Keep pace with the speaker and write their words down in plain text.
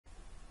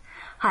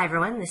Hi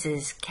everyone, this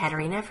is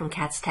Katarina from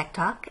Kat's Tech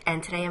Talk,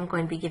 and today I'm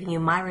going to be giving you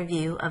my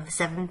review of the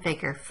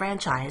seven-figure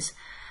franchise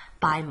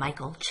by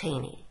Michael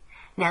Cheney.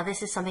 Now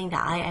this is something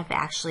that I have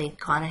actually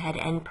gone ahead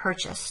and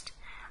purchased.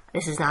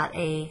 This is not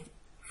a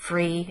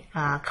free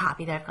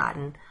copy that I've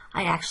gotten.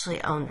 I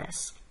actually own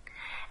this.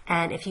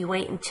 And if you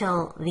wait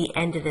until the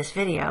end of this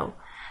video,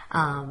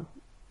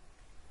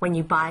 when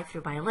you buy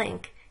through my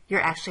link, you're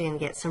actually going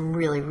to get some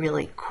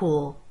really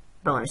cool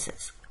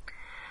bonuses.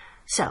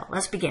 So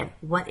let's begin.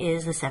 What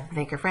is the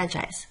seven-figure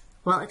franchise?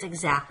 Well, it's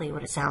exactly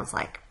what it sounds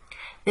like.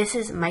 This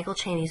is Michael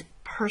Cheney's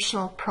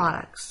personal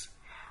products.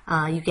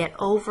 You get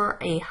over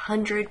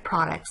 100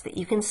 products that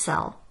you can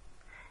sell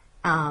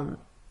and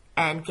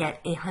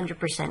get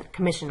 100%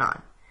 commission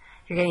on.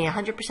 You're getting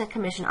 100%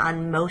 commission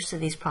on most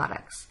of these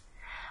products.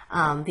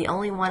 The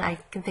only one I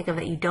can think of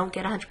that you don't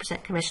get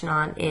 100% commission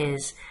on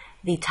is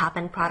the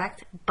top-end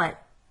product,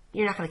 but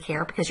you're not going to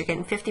care because you're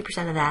getting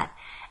 50% of that,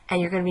 and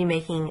you're going to be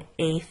making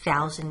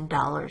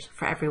 $1,000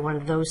 for every one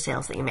of those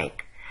sales that you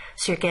make.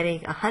 So you're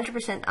getting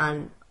 100%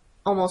 on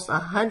almost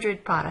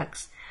 100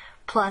 products,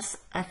 plus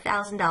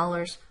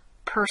 $1,000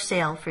 per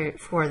sale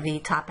for the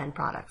top-end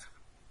product.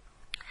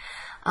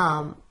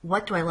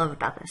 What do I love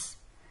about this?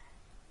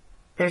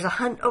 There's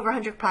over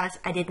 100 products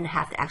I didn't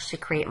have to actually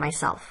create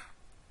myself,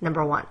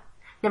 number one.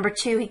 Number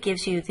two, he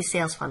gives you the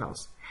sales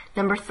funnels.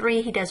 Number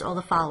three, he does all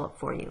the follow-up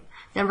for you.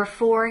 Number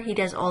four, he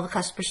does all the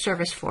customer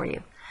service for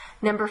you.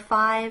 Number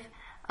five,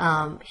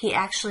 him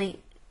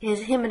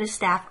and his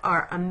staff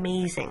are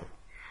amazing.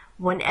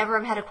 Whenever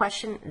I've had a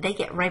question, they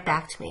get right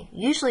back to me,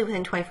 usually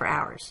within 24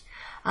 hours.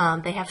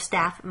 They have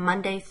staff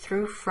Monday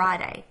through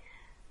Friday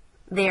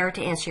there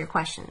to answer your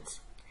questions.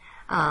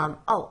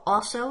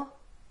 Also,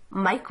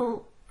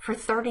 Michael, for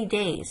 30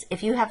 days,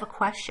 if you have a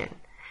question,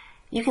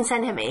 you can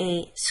send him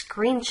a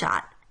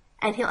screenshot,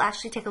 and he'll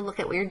actually take a look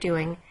at what you're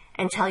doing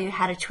and tell you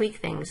how to tweak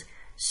things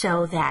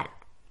so that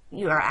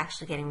you are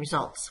actually getting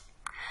results.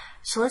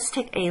 So let's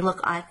take a look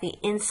at the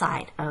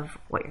inside of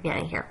what you're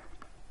getting here.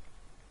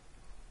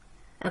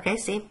 Okay,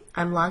 see,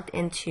 I'm logged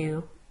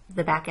into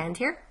the back end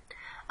here.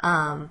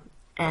 And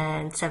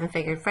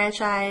seven-figure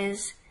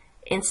franchise,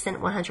 instant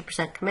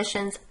 100%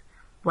 commissions,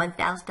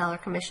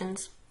 $1,000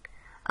 commissions.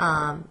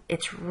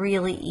 It's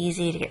really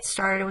easy to get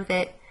started with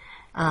it.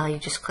 You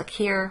just click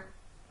here,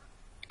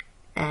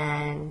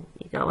 and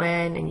you go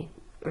in and you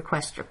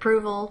request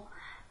approval.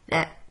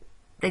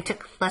 They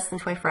took less than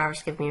 24 hours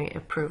to give me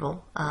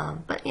approval,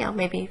 but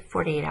maybe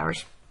 48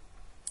 hours.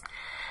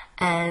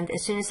 And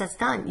as soon as that's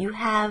done, you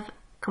have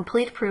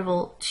complete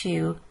approval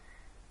to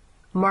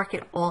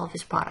market all of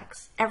his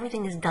products.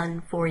 Everything is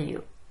done for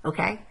you,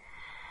 okay?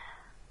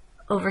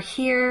 Over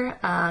here,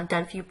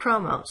 done for you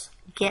promos,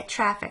 get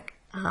traffic.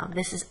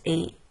 This is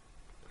a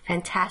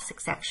fantastic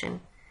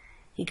section.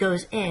 He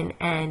goes in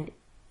and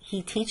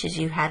he teaches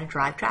you how to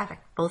drive traffic,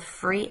 both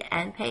free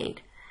and paid,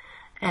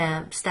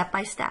 step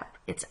by step.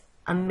 It's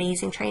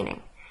amazing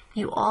training.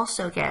 You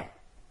also get,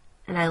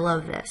 and I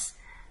love this,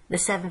 the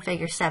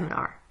seven-figure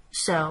seminar.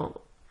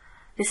 So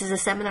this is a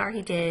seminar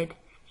he did.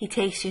 He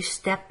takes you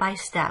step by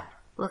step.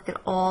 Look at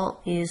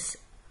all these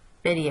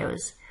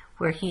videos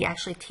where he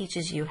actually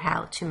teaches you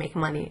how to make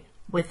money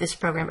with this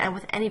program and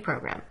with any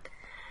program.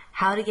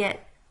 How to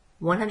get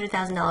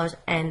 $100,000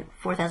 and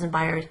 4,000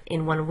 buyers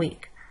in 1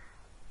 week.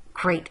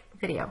 Great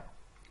video.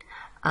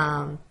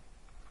 Let's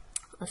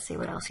see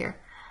what else here.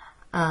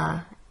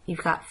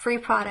 You've got free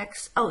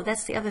products. Oh,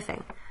 that's the other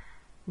thing.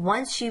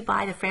 Once you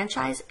buy the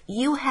franchise,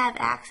 you have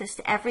access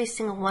to every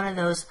single one of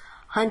those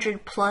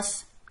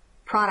 100+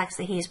 products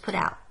that he's put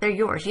out. They're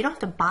yours. You don't have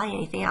to buy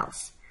anything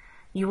else.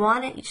 You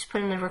want it, you just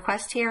put in a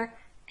request here,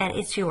 and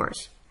it's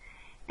yours.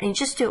 And you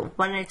just do it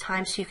one at a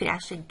time so you can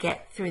actually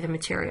get through the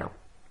material.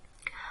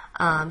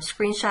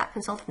 Screenshot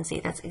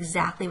consultancy, that's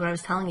exactly what I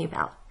was telling you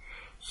about.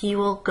 He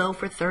will go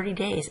for 30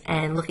 days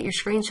and look at your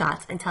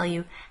screenshots and tell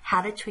you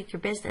how to tweak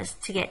your business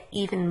to get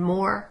even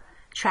more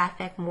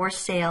traffic, more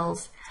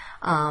sales,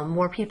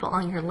 more people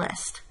on your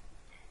list.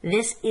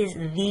 This is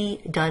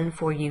the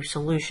done-for-you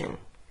solution.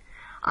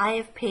 I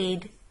have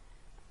paid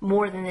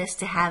more than this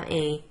to have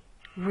a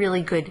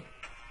really good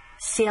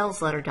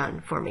sales letter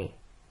done for me.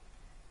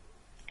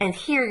 And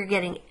here you're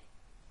getting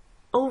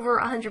over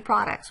 100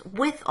 products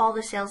with all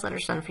the sales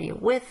letters done for you,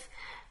 with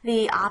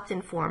the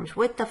opt-in forms,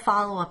 with the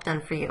follow-up done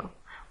for you,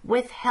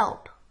 with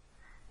help.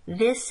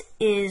 This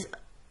is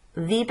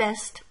the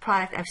best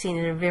product I've seen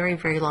in a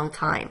very long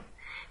time.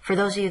 For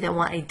those of you that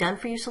want a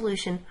done-for-you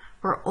solution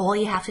where all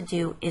you have to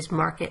do is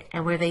market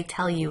and where they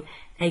tell you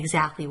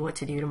exactly what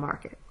to do to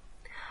market.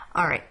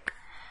 All right.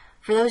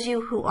 For those of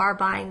you who are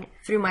buying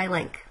through my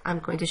link, I'm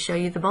going to show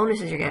you the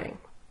bonuses you're getting.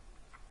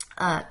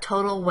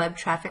 Total Web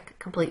Traffic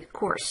Complete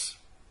course.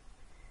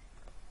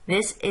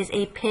 This is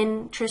a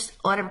Pinterest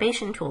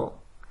automation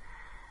tool.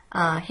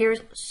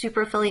 Here's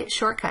super affiliate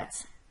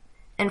shortcuts.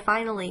 And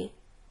finally,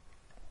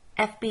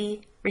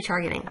 FB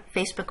retargeting,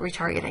 Facebook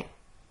retargeting.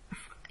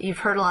 You've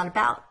heard a lot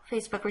about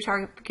Facebook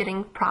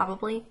retargeting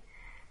probably.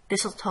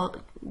 This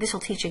will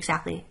teach you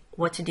exactly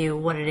what to do,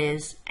 what it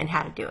is, and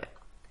how to do it.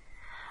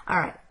 All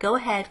right, go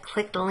ahead,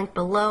 click the link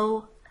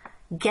below,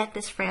 get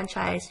this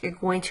franchise. You're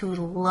going to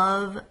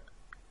love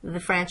the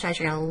franchise.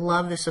 You're going to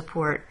love the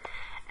support,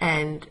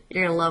 and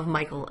you're going to love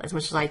Michael as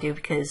much as I do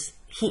because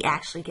he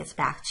actually gets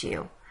back to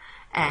you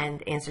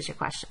and answers your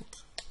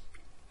questions.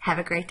 Have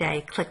a great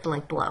day. Click the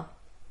link below.